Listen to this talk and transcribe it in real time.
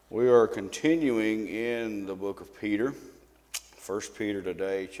We are continuing in the book of Peter, 1 Peter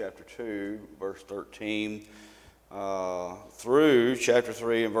today, chapter 2, verse 13, through chapter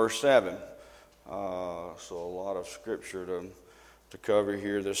 3 and verse 7. So a lot of scripture to cover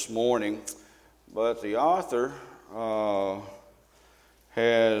here this morning. But the author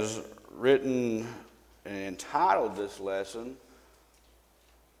has written and entitled this lesson,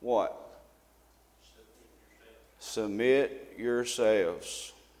 what? Submit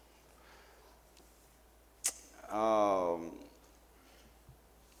yourselves.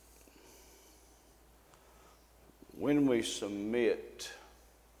 When we submit,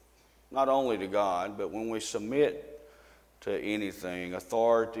 not only to God, but when we submit to anything,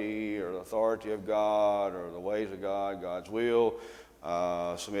 authority or the authority of God or the ways of God, God's will,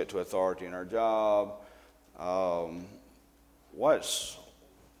 submit to authority in our job, what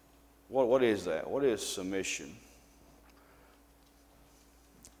is that? What is submission?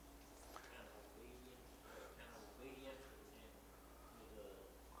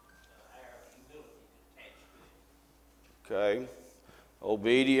 Okay,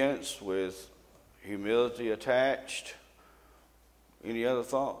 obedience with humility attached. Any other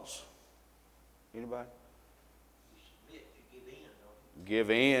thoughts? Anybody? Give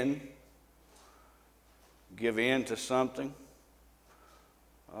in. Give in to something.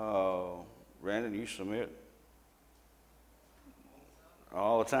 Brandon, you submit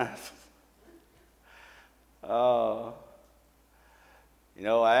all the time.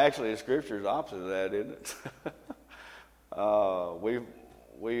 Actually, the scripture is opposite of that, isn't it?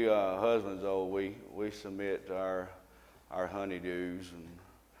 We husbands, we submit to our honeydews and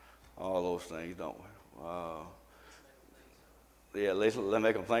all those things, don't we? At least let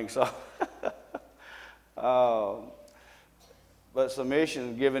make them think so. But submission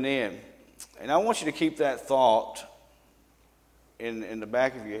is giving in. And I want you to keep that thought in the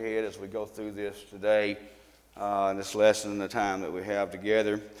back of your head as we go through this today, in this lesson and the time that we have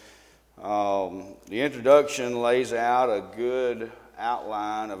together. The introduction lays out a good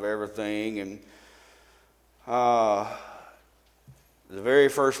outline of everything, and the very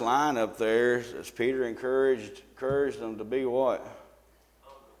first line up there is Peter encouraged them to be what?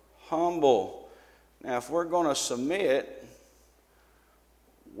 Humble. Now, if we're going to submit,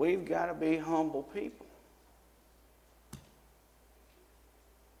 we've got to be humble people.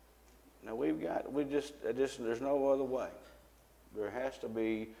 Now, there's no other way. There has to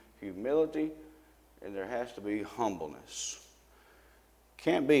be humility, and there has to be humbleness.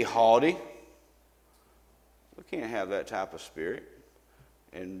 Can't be haughty. We can't have that type of spirit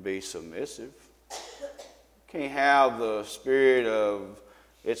and be submissive. Can't have the spirit of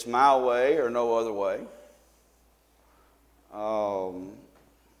it's my way or no other way.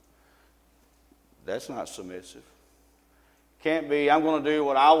 That's not submissive. Can't be I'm going to do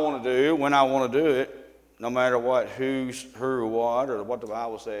what I want to do when I want to do it. No matter what, who or what, or what the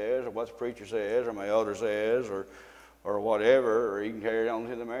Bible says, or what the preacher says, or my elder says, or whatever, or you can carry it on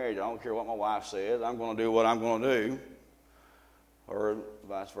to the marriage. I don't care what my wife says. I'm going to do what I'm going to do, or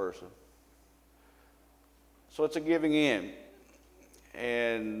vice versa. So it's a giving in.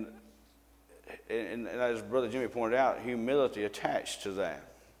 And as Brother Jimmy pointed out, humility attached to that.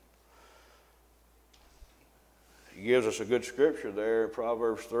 He gives us a good scripture there,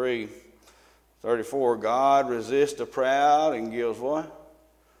 Proverbs 3:34, God resists the proud and gives what?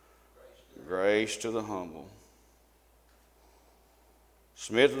 Grace to the humble.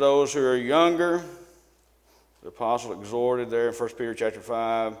 Submit to those who are younger. The apostle exhorted there in 1 Peter chapter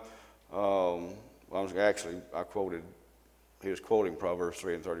 5. He was quoting Proverbs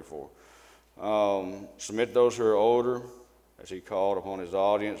 3:34. Submit to those who are older, as he called upon his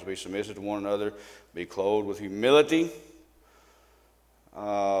audience, be submissive to one another, be clothed with humility.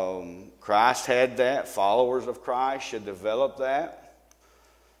 Christ had that. Followers of Christ should develop that.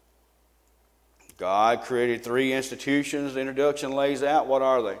 God created 3 institutions. The introduction lays out. What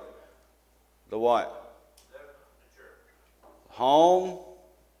are they? The what? The church. Home,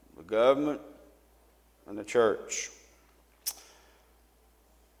 the government, and the church.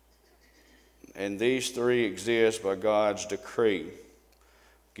 And these 3 exist by God's decree.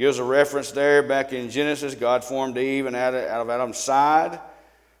 Gives a reference there back in Genesis. God formed Eve and out of Adam's side.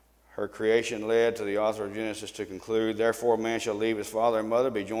 Her creation led to the author of Genesis to conclude, therefore man shall leave his father and mother,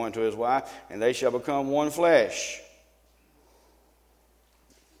 be joined to his wife, and they shall become one flesh.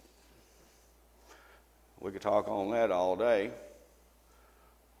 We could talk on that all day.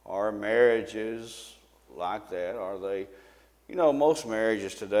 Are marriages like that? Are they? Most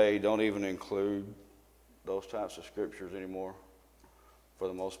marriages today don't even include those types of scriptures anymore, for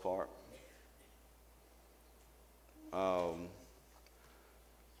the most part.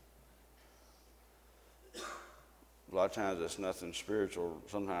 A lot of times there's nothing spiritual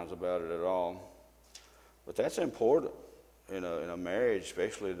sometimes about it at all. But that's important in a marriage,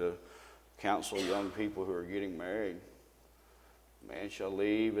 especially to counsel young people who are getting married. Man shall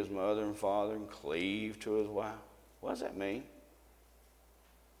leave his mother and father and cleave to his wife. What does that mean?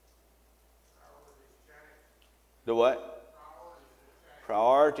 The what?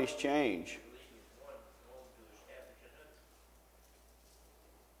 Priorities change.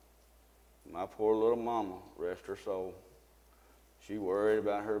 My poor little mama, rest her soul. She worried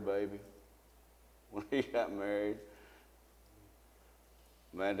about her baby when he got married.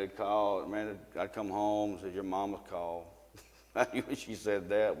 I'd come home and said, "Your mama's called." I knew when she said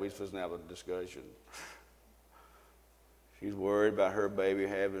that, we was supposed to have a discussion. She's worried about her baby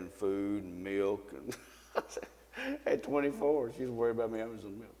having food and milk. At 24, she's worried about me having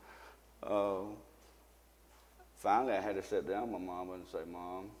some milk. Finally, I had to sit down with my mama and say,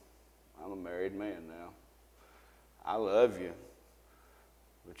 "Mom, I'm a married man now. I love you,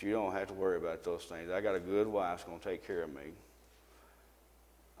 but you don't have to worry about those things. I got a good wife that's going to take care of me."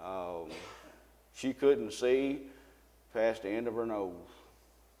 She couldn't see past the end of her nose,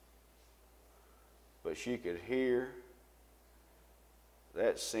 but she could hear.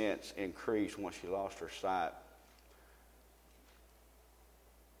 That sense increased once she lost her sight.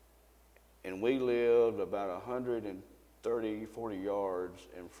 And we lived about 130, 40 yards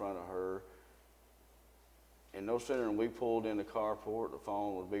in front of her. And no sooner than we pulled in the carport, the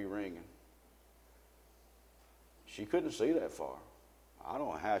phone would be ringing. She couldn't see that far. I don't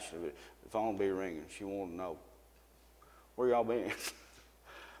know how she would. The phone would be ringing. She wanted to know, "Where y'all been?"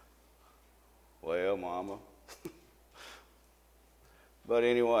 "Well, Mama." But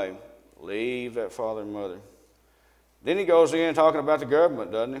anyway, leave that father and mother. Then he goes in talking about the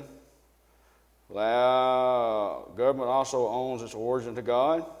government, doesn't he? Well, government also owns its origin to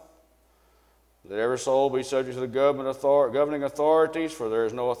God. Let every soul be subject to the governing authorities, for there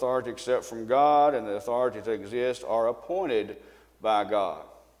is no authority except from God, and the authorities that exist are appointed by God.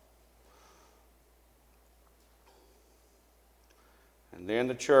 And then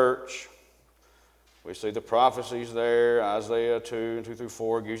the church. We see the prophecies there. Isaiah 2 and 2 through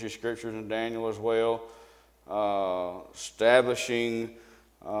 4 gives you scriptures in Daniel as well.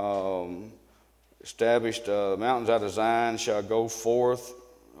 Established mountains out of Zion shall go forth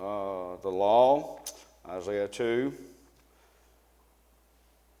the law. Isaiah 2.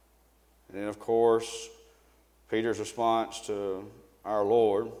 And then, of course, Peter's response to our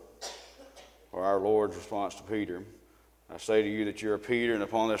Lord, or our Lord's response to Peter. "I say to you that you are Peter, and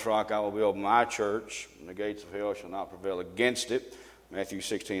upon this rock I will build my church, and the gates of hell shall not prevail against it." Matthew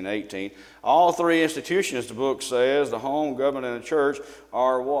 16:18. All three institutions, the book says, the home, government, and the church,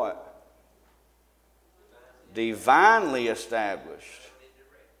 are what? Divinely established.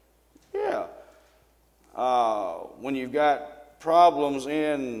 Yeah. When you've got problems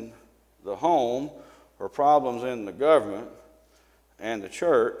in the home, or problems in the government and the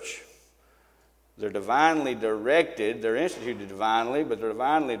church, they're divinely directed. They're instituted divinely, but they're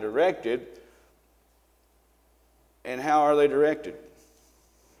divinely directed. And how are they directed?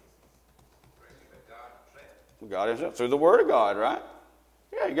 God himself, through the Word of God, right?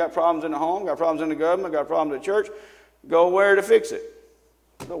 Yeah, you got problems in the home, got problems in the government, got problems in the church. Go where to fix it?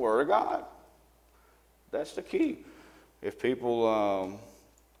 The Word of God. That's the key. If people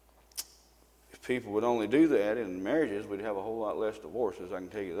would only do that in marriages, we'd have a whole lot less divorces, I can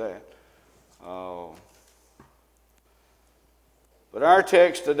tell you that. But our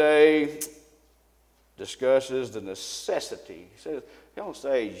text today discusses the necessity. He says, he don't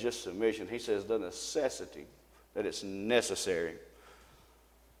say just submission. He says the necessity, that it's necessary.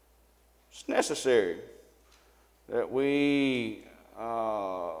 It's necessary that we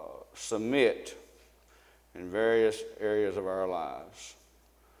submit in various areas of our lives.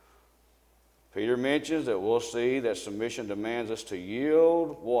 Peter mentions that we'll see that submission demands us to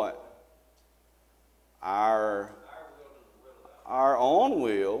yield what? Our own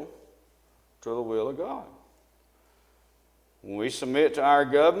will to the will of God. When we submit to our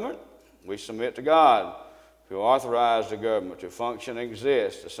government, we submit to God, who authorized the government to function and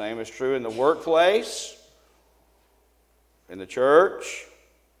exist. The same is true in the workplace, in the church,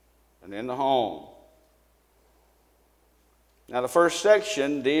 and in the home. Now, the first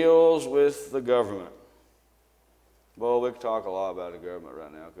section deals with the government. Well, we could talk a lot about the government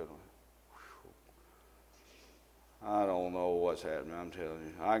right now, couldn't we? I don't know what's happening, I'm telling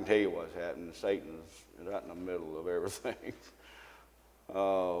you. I can tell you what's happening. Satan's right in the middle of everything.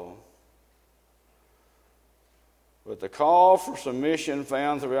 But the call for submission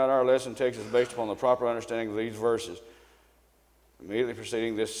found throughout our lesson text is based upon the proper understanding of these verses. Immediately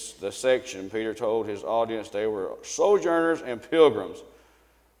preceding this section, Peter told his audience they were sojourners and pilgrims.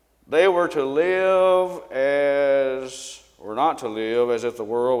 They were to live or not to live as if the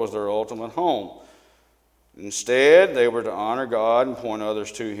world was their ultimate home. Instead, they were to honor God and point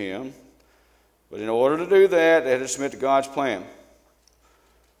others to Him. But in order to do that, they had to submit to God's plan.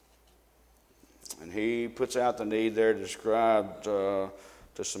 And he puts out the need there described to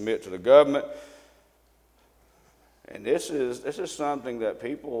submit to the government. And this is something that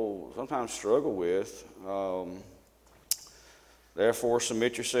people sometimes struggle with. Therefore,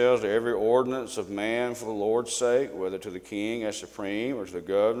 submit yourselves to every ordinance of man for the Lord's sake, whether to the king as supreme, or to the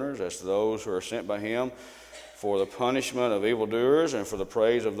governors, as to those who are sent by him, for the punishment of evildoers and for the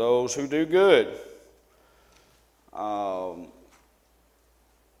praise of those who do good.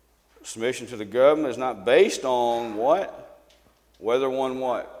 Submission to the government is not based on what? Whether one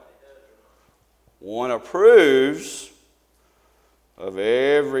what? One approves of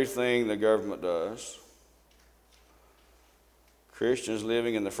everything the government does. Christians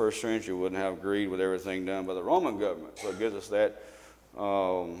living in the first century wouldn't have agreed with everything done by the Roman government. So it gives us that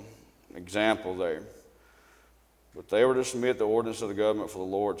example there. But they were to submit the ordinance of the government for the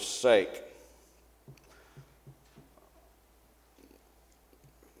Lord's sake.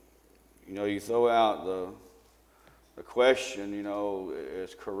 You know, you throw out the question, you know,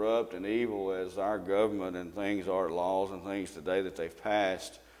 as corrupt and evil as our government and things are, laws and things today that they've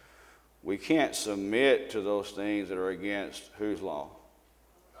passed, we can't submit to those things that are against whose law?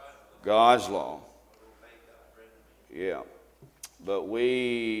 God's law. Yeah. But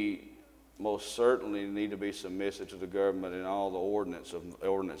we most certainly need to be submissive to the government and all the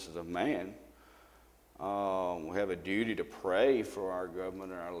ordinances of man. We have a duty to pray for our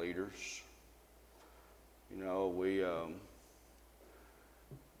government and our leaders. You know,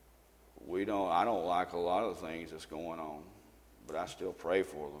 I don't like a lot of the things that's going on, but I still pray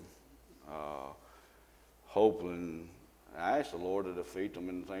for them. Hoping, I ask the Lord to defeat them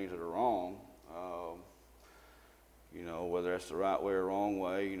in the things that are wrong. You know, whether that's the right way or wrong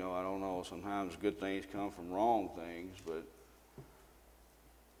way, you know, I don't know. Sometimes good things come from wrong things, but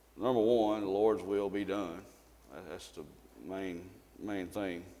number one, the Lord's will be done. That's the main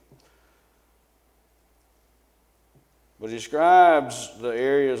thing. But it describes the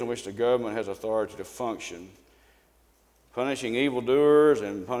areas in which the government has authority to function, punishing evildoers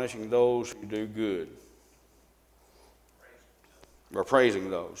and punishing those who do good. Or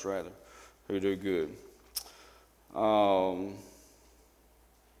praising those, rather, who do good. For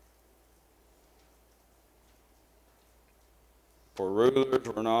rulers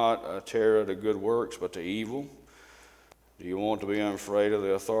were not a terror to good works, but to evil. Do you want to be unafraid of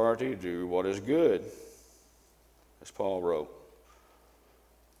the authority? Do what is good, as Paul wrote.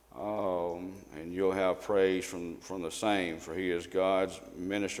 And you'll have praise from the same, for he is God's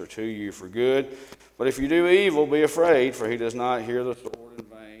minister to you for good. But if you do evil, be afraid, for he does not hear the sword in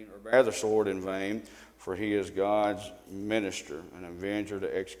vain, or bear the sword in vain, for he is God's minister, an avenger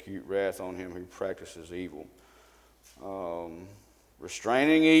to execute wrath on him who practices evil.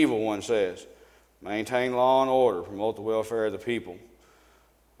 Restraining evil, one says. Maintain law and order, promote the welfare of the people.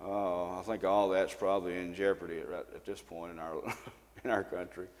 I think all that's probably in jeopardy at this point in our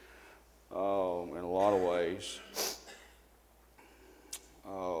country, in a lot of ways.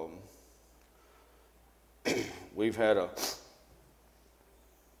 We've had a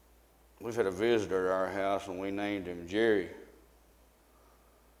visitor at our house, and we named him Jerry,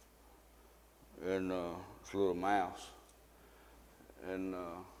 and it's a little mouse. And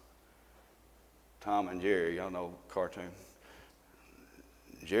Tom and Jerry, y'all know cartoon.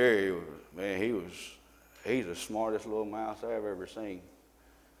 Jerry, man, he's the smartest little mouse I've ever seen.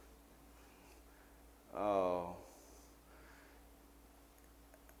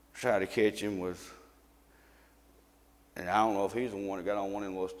 Tried to catch him with, and I don't know if he's the one that got on one of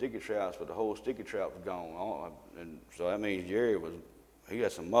them little sticky traps, but the whole sticky trap was gone. And so that means Jerry he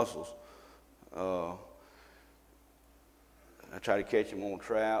got some muscles. I tried to catch him on a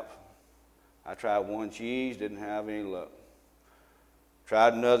trap. I tried one cheese, didn't have any luck.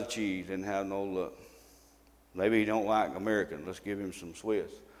 Tried another cheese, didn't have no luck. Maybe he don't like American. Let's give him some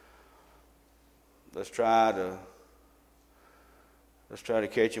Swiss. Let's try to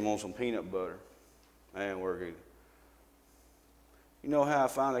catch him on some peanut butter. That ain't work either. You know how I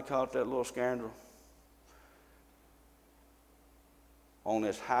finally caught that little scoundrel? On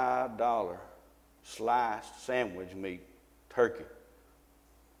this $high sliced sandwich meat, turkey.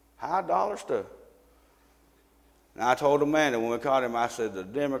 $high stuff. And I told Amanda when we caught him, I said, the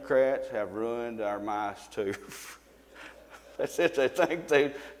Democrats have ruined our mice too. That's it. They think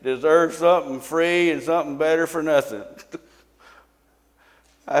they deserve something free and something better for nothing.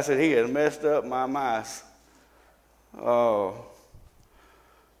 I said, he had messed up my mice. Oh.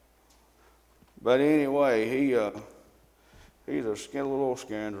 But anyway, he's a little old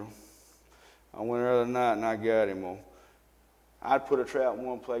scoundrel. I went there the other night and I got him. I'd put a trap in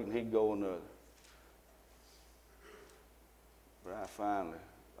one plate and he'd go another. But I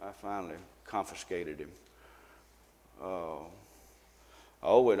finally confiscated him. I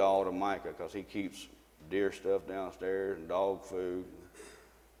owe it all to Micah because he keeps deer stuff downstairs and dog food.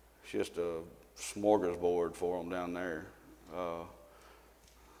 It's just a smorgasbord for them down there.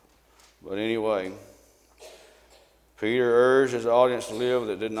 But anyway, Peter urged his audience to live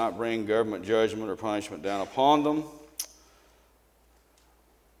that did not bring government judgment or punishment down upon them.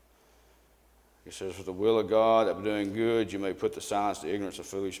 He says, for the will of God, that by doing good you may put to silence the ignorance of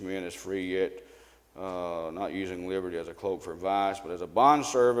foolish men as free, yet not using liberty as a cloak for vice, but as a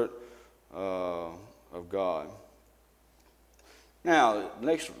bondservant of God. Now, the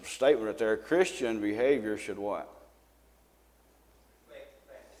next statement right there, Christian behavior should what?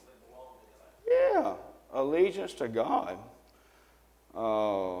 Yeah, allegiance to God.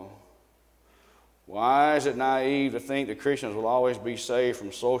 Why is it naive to think that Christians will always be saved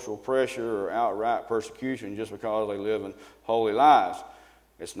from social pressure or outright persecution just because they live in holy lives?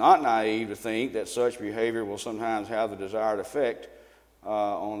 It's not naive to think that such behavior will sometimes have the desired effect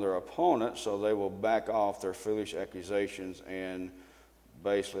on their opponents, so they will back off their foolish accusations and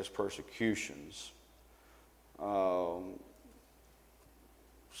baseless persecutions.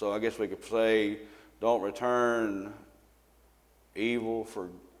 So I guess we could say, don't return evil for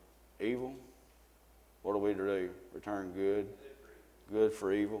evil. What are we to do? Return good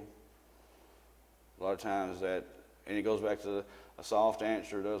for evil. A lot of times that, and it goes back to a soft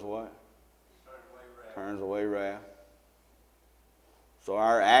answer does what? Turns away wrath. So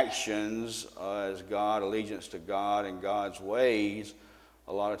our actions as God, allegiance to God and God's ways,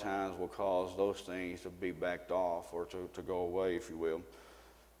 a lot of times will cause those things to be backed off or to go away, if you will.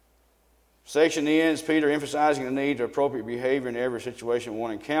 Section ends, Peter emphasizing the need to appropriate behavior in every situation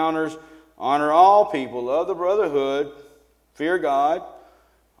one encounters. Honor all people, love the brotherhood, fear God,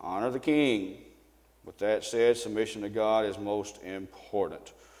 honor the king. With that said, submission to God is most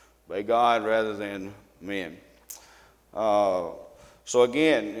important. Obey God rather than men. So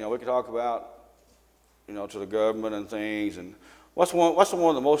again, we could talk about, to the government and things. And what's one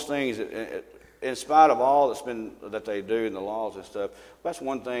of the most things that, in spite of all that they do in the laws and stuff, that's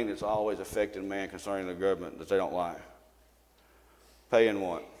one thing that's always affected man concerning the government that they don't like. Paying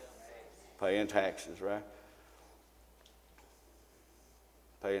what? Paying taxes, right?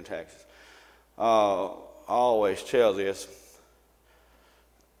 Paying taxes. I always tell this.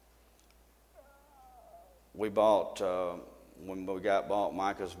 We bought, when we bought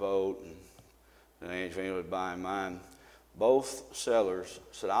Micah's boat and Angelina was buying mine, both sellers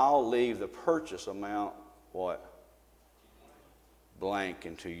said, I'll leave the purchase amount, what? Blank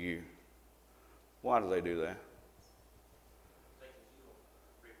into you. Why do they do that?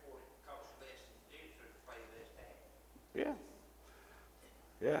 Yeah.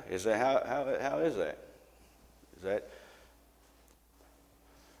 Yeah. Is that how is that? Is that,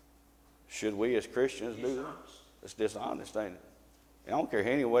 should we as Christians do that? It's dishonest, ain't it? I don't care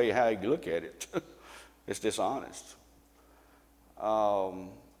any way how you look at it. It's dishonest. And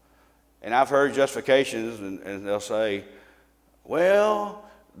I've heard justifications, and they'll say, well,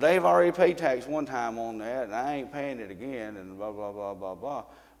 they've already paid tax one time on that, and I ain't paying it again, and blah, blah, blah, blah, blah.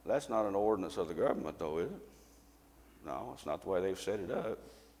 That's not an ordinance of the government, though, is it? No, it's not the way they've set it up.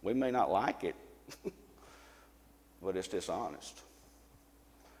 We may not like it, but it's dishonest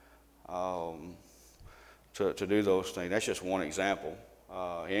to do those things. That's just one example.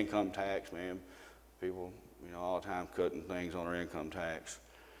 Income tax, man. People, all the time cutting things on their income tax.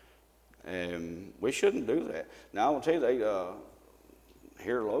 And we shouldn't do that. Now, I will tell you,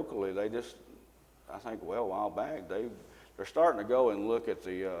 here locally, I think, a while back, they're starting to go and look at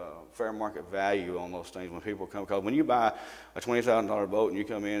the fair market value on those things when people come. Because when you buy a $20,000 boat and you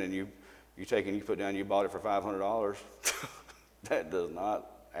come in and you take and you put down, you bought it for $500, that does not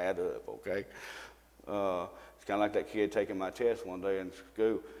add up, okay? It's kind of like that kid taking my test one day in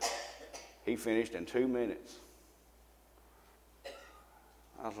school. He finished in 2 minutes.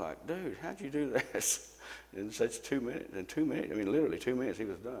 I was like, dude, how'd you do this? In such 2 minutes. In 2 minutes, literally 2 minutes, he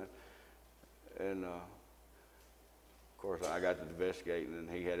was done. And of course, I got to investigating, and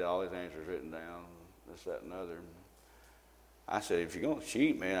he had all his answers written down, this, that, and other. I said, if you're going to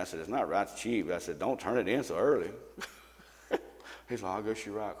cheat, man, I said, it's not right to cheat. I said, don't turn it in so early. He's like, I guess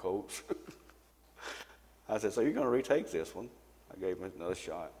you're right, Coach. I said, so you're going to retake this one? I gave him another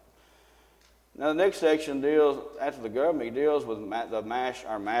shot. Now, the next section deals, after the government, he deals with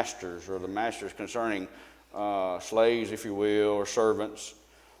our masters, or the masters concerning slaves, if you will, or servants.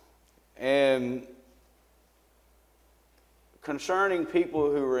 And concerning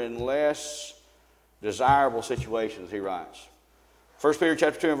people who are in less desirable situations, he writes. 1 Peter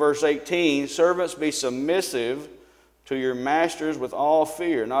chapter 2 and verse 18, servants, be submissive to your masters with all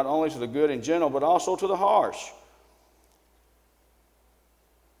fear, not only to the good and gentle, but also to the harsh.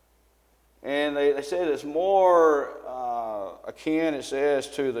 And they said it's more akin, it says,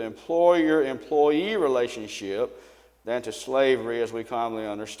 to the employer-employee relationship than to slavery as we commonly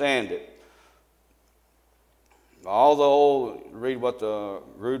understand it. Although, read what the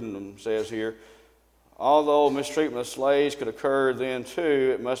Grudem says here, although mistreatment of slaves could occur then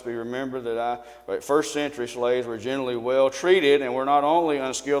too, it must be remembered that first century slaves were generally well treated and were not only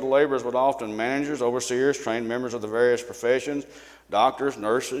unskilled laborers, but often managers, overseers, trained members of the various professions, doctors,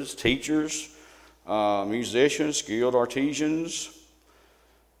 nurses, teachers, musicians, skilled artisans.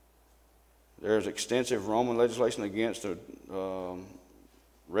 There's extensive Roman legislation against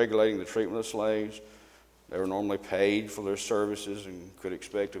regulating the treatment of slaves. They were normally paid for their services and could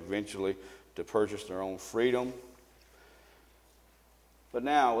expect eventually to purchase their own freedom. But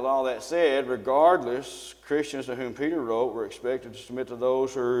now, with all that said, regardless, Christians to whom Peter wrote were expected to submit to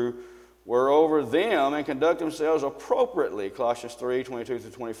those who were over them and conduct themselves appropriately, Colossians 3, 22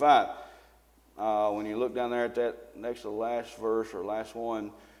 through 25. When you look down there at that next to the last verse or last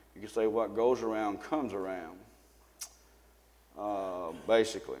one, you can say what goes around comes around,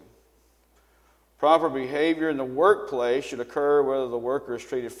 basically. Proper behavior in the workplace should occur whether the worker is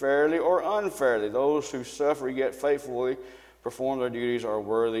treated fairly or unfairly. Those who suffer yet faithfully perform their duties are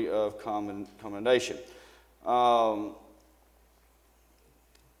worthy of commendation. Now,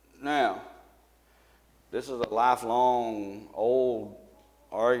 this is a lifelong old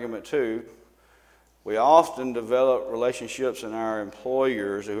argument too. We often develop relationships in our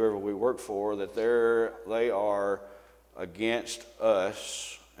employers, whoever we work for, that they are against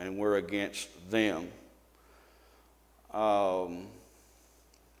us and we're against them.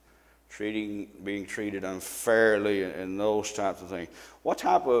 Being treated unfairly and those types of things. What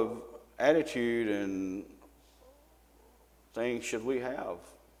type of attitude and things should we have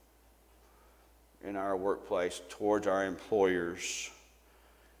in our workplace towards our employers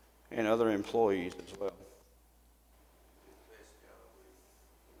and other employees as well?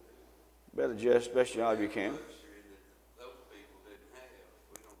 Better just best job you can.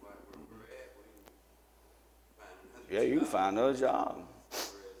 Yeah, you can find another job.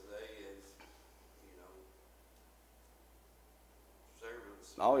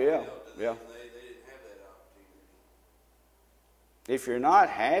 Oh, yeah, yeah. If you're not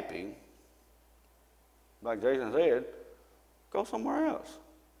happy, like Jason said, go somewhere else.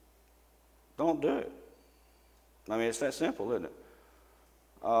 Don't do it. I mean, it's that simple, isn't it?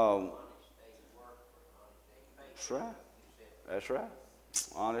 That's right. That's right.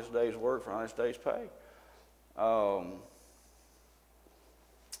 Honest day's work for honest day's pay. It doesn't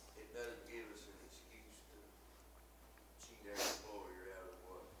give us an excuse to cheat our employer out of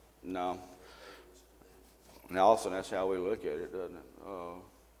what. No. And also, that's how we look at it, doesn't it?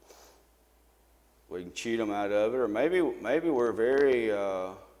 We can cheat them out of it, or maybe we're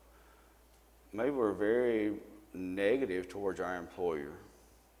very negative towards our employer.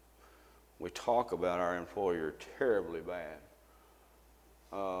 We talk about our employer terribly bad.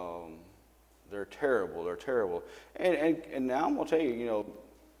 They're terrible. And now I'm going to tell you,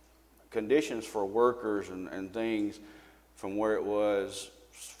 conditions for workers and things from where it was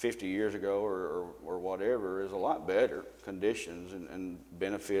 50 years ago or whatever is a lot better conditions and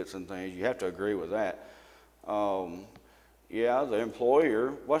benefits and things. You have to agree with that. Yeah, the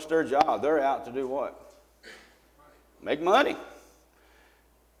employer, what's their job? They're out to do what? Make money.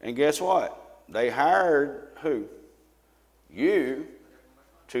 And guess what? They hired who? You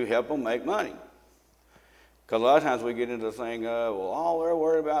to help them make money. Because a lot of times we get into the thing of, well, all they're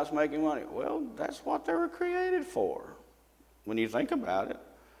worried about is making money. Well, that's what they were created for, when you think about it.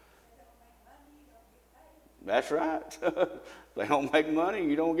 That's right. They don't make money,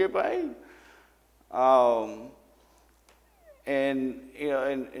 you don't get paid. And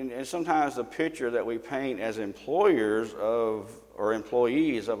sometimes the picture that we paint as employers or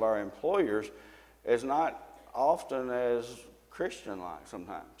employees of our employers is not often as Christian-like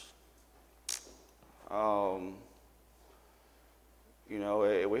sometimes.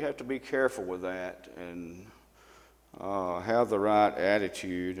 We have to be careful with that and have the right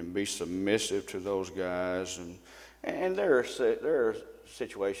attitude and be submissive to those guys. And there are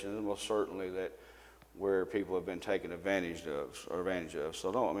situations, most certainly, that where people have been taken advantage of.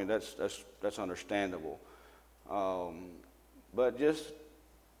 So no, I mean that's understandable. But just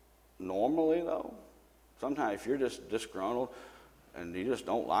normally though, sometimes if you're just disgruntled and you just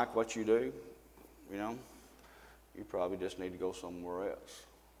don't like what you do, you know, you probably just need to go somewhere else.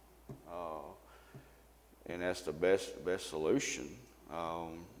 And that's the best solution,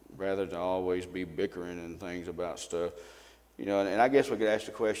 rather than always be bickering and things about stuff. You know, and I guess we could ask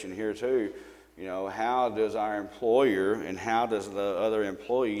the question here too, you know, how does our employer and how does the other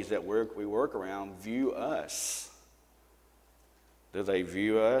employees that we work around view us? Do they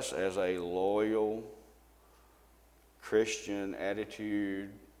view us as a loyal, Christian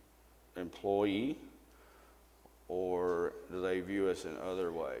attitude employee? Or do they view us in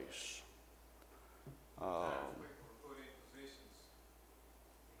other ways? We're put in positions,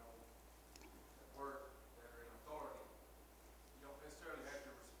 you know, at work that are in authority. You don't necessarily have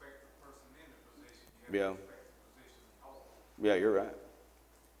to respect the person in the position. You have to respect the position at all. Yeah, you're right.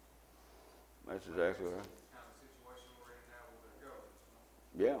 That's exactly right. Kind of situation we're in now with our government.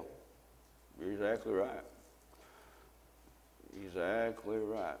 Yeah, you're exactly right. Exactly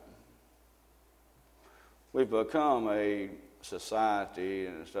right. We've become a society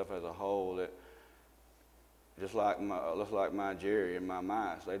and stuff as a whole that just like my Jerry and my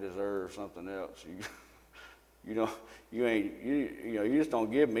mice, they deserve something else. You just don't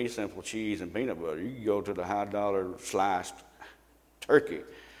give me simple cheese and peanut butter. You can go to the high dollar sliced turkey.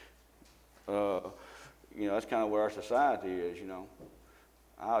 That's kind of where our society is. You know,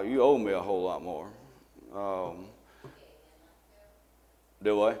 you owe me a whole lot more.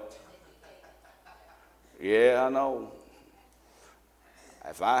 Do I? Yeah, I know. I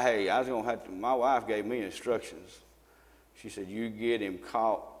was gonna have to. My wife gave me instructions. She said, "You get him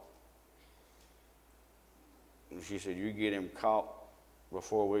caught." And she said, "You get him caught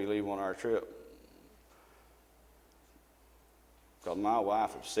before we leave on our trip." Because my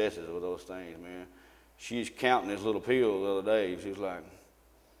wife obsesses with those things, man. She's counting his little pills the other day. She's like,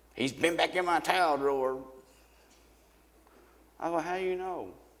 "He's been back in my towel drawer." I was like, "How do you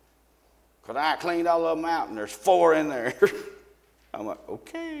know?" Because I cleaned all of them out, and there's 4 in there. I'm like,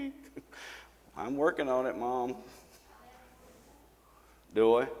 "Okay, I'm working on it, Mom."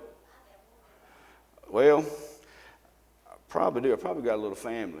 Do I? Well, I probably do. I probably got a little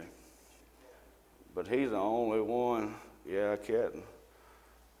family. But he's the only one. Yeah, cat.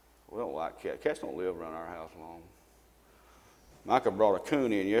 We don't like cats. Cats don't live around our house long. Micah brought a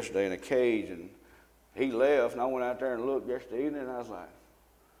coon in yesterday in a cage, and he left, and I went out there and looked yesterday evening, and I was like,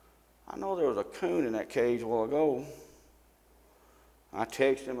 I know there was a coon in that cage a while ago. I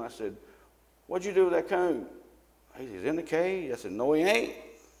texted him. I said, "What'd you do with that coon?" He's in the cage. I said, "No, he ain't."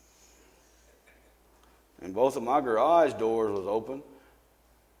 And both of my garage doors was open.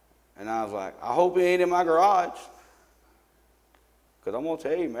 And I was like, I hope he ain't in my garage. Because I'm going to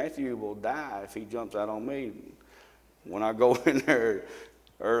tell you, Matthew will die if he jumps out on me when I go in there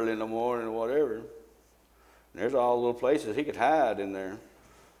early in the morning or whatever. And there's all little places he could hide in there.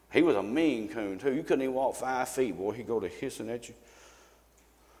 He was a mean coon, too. You couldn't even walk 5 feet. Boy, he'd go to hissing at you.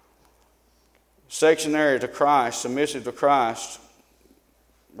 Sectionary to Christ, submissive to Christ.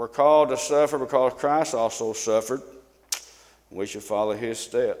 We're called to suffer because Christ also suffered. We should follow his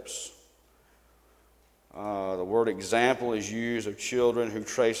steps. The word example is used of children who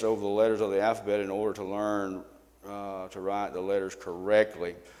trace over the letters of the alphabet in order to learn to write the letters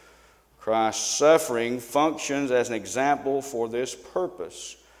correctly. Christ's suffering functions as an example for this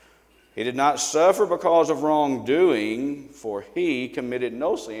purpose. He did not suffer because of wrongdoing, for he committed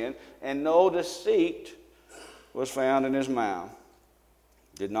no sin, and no deceit was found in his mouth.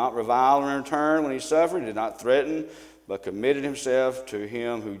 Did not revile in return when he suffered, did not threaten, but committed himself to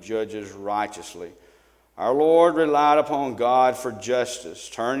him who judges righteously. Our Lord relied upon God for justice.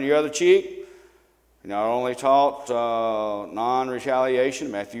 Turn the other cheek. He not only taught non-retaliation,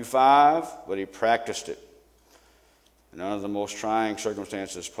 Matthew 5, but he practiced it. In none of the most trying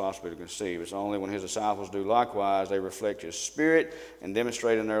circumstances possible to conceive. It's only when his disciples do likewise, they reflect his spirit and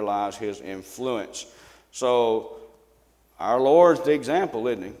demonstrate in their lives his influence. So, our Lord's the example,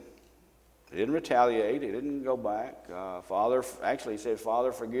 isn't he? He didn't retaliate. He didn't go back. He said,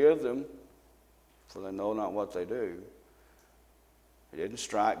 "Father, forgive them, for they know not what they do." He didn't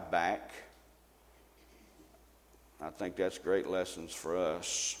strike back. I think that's great lessons for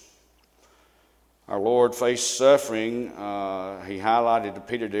us. Our Lord faced suffering. He highlighted to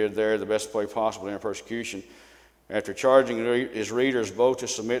Peter did there the best way possible in persecution. After charging his readers both to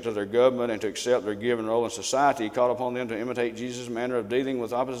submit to their government and to accept their given role in society, he called upon them to imitate Jesus' manner of dealing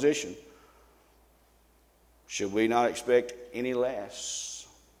with opposition. Should we not expect any less?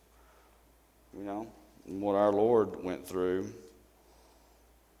 You know, and what our Lord went through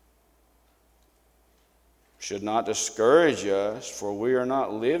should not discourage us, for we are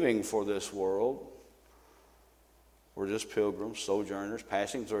not living for this world. We're just pilgrims, sojourners,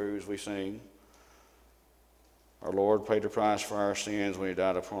 passing through, as we sing. Our Lord paid the price for our sins when He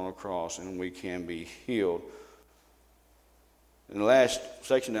died upon the cross, and we can be healed. And the last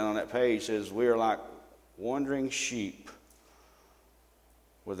section down on that page says, we are like wandering sheep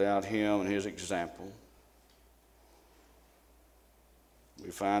without Him and His example.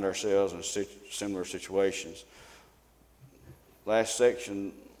 We find ourselves in similar situations. Last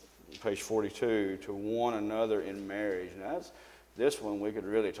section, page 42, to one another in marriage. Now, this one we could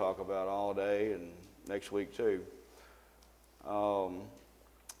really talk about all day and next week too.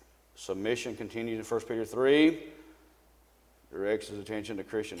 Submission continues in 1 Peter 3. Directs his attention to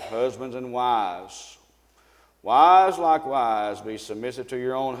Christian husbands and wives. Wives, likewise, be submissive to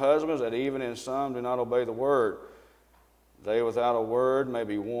your own husbands, that even in some do not obey the word. They without a word may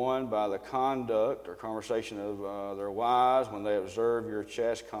be won by the conduct or conversation of their wives when they observe your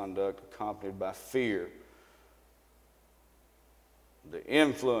chaste conduct accompanied by fear. The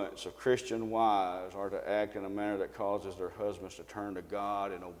influence of Christian wives are to act in a manner that causes their husbands to turn to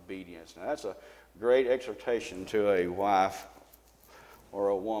God in obedience. Now that's a great exhortation to a wife or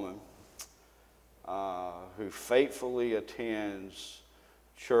a woman who faithfully attends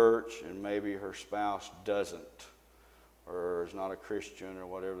church and maybe her spouse doesn't, or is not a Christian, or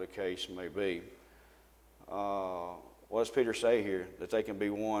whatever the case may be. What does Peter say here? That they can be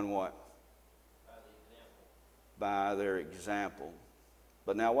won what? By their example.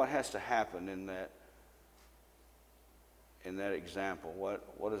 But now what has to happen in that example?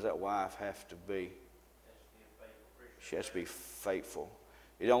 What does that wife have to be? She has to be faithful.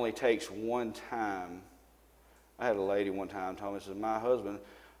 It only takes one time. I had a lady one time tell me, says, my husband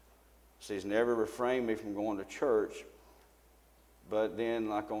says never refrained me from going to church, but then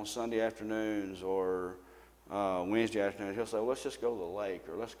like on Sunday afternoons or Wednesday afternoons, he'll say, well, let's just go to the lake,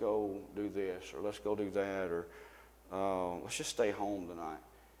 or let's go do this, or let's go do that, or let's just stay home tonight.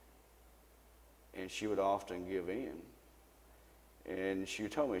 And she would often give in. And she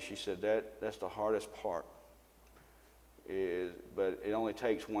told me, she said, that's the hardest part. But it only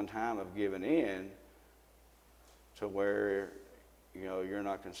takes one time of giving in to where, you're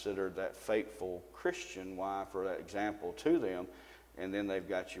not considered that faithful Christian wife or that example to them, and then they've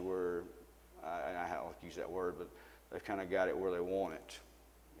got you where, I don't use that word, but they've kind of got it where they want it.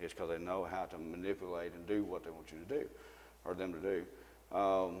 It's because they know how to manipulate and do what they want you to do, or them to do.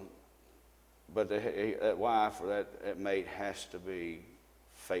 But that wife or that mate has to be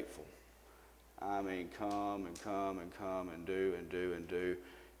faithful. I mean, come and come and come and do and do and do.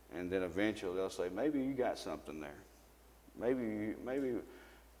 And then eventually they'll say, maybe you got something there. Maybe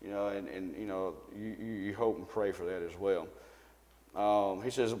you hope and pray for that as well.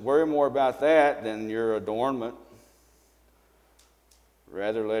 He says, worry more about that than your adornment.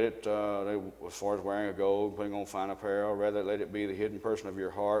 Rather let it, as far as wearing a gold, putting on fine apparel, rather let it be the hidden person of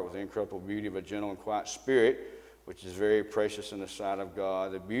your heart with the incorruptible beauty of a gentle and quiet spirit, which is very precious in the sight of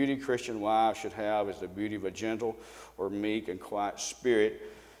God. The beauty Christian wives should have is the beauty of a gentle or meek and quiet spirit,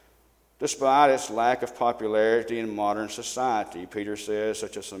 despite its lack of popularity in modern society. Peter says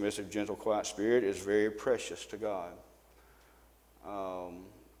such a submissive, gentle, quiet spirit is very precious to God.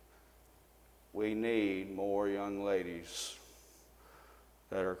 We need more young ladies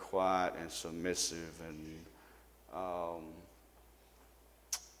that are quiet and submissive and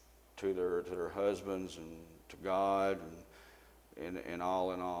to their husbands and to God and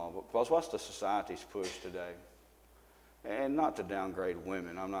all in all. Because what's the society's push today? And not to downgrade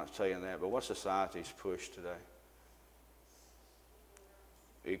women, I'm not saying that, but what's society's push today?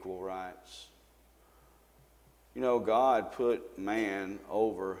 Equal rights. God put man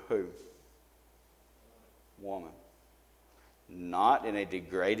over who? Woman. Not in a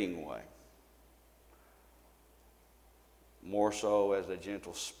degrading way. More so as a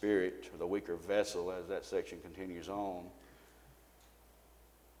gentle spirit, or the weaker vessel, as that section continues on.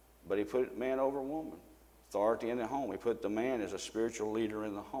 But he put man over woman. Authority in the home. He put the man as a spiritual leader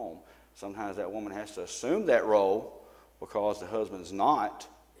in the home. Sometimes that woman has to assume that role because the husband's not.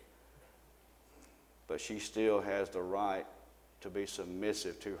 But she still has the right to be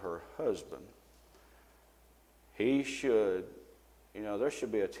submissive to her husband. He should, there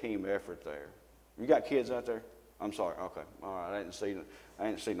should be a team effort there. You got kids out there? I'm sorry. Okay. All right. I didn't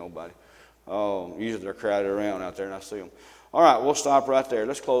see nobody. Usually they're crowded around out there and I see them. All right. We'll stop right there.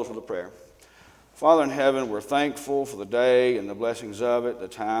 Let's close with a prayer. Father in heaven, we're thankful for the day and the blessings of it, the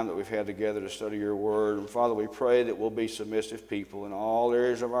time that we've had together to study your word. And Father, we pray that we'll be submissive people in all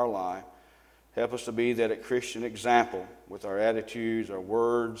areas of our life, Help us to be that Christian example with our attitudes, our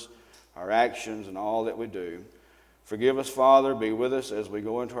words, our actions, and all that we do. Forgive us, Father. Be with us as we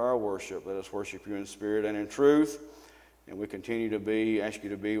go into our worship. Let us worship you in spirit and in truth. And we continue to ask you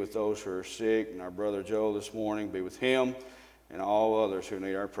to be with those who are sick. And our brother Joe this morning, be with him and all others who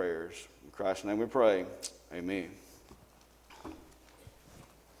need our prayers. In Christ's name we pray. Amen.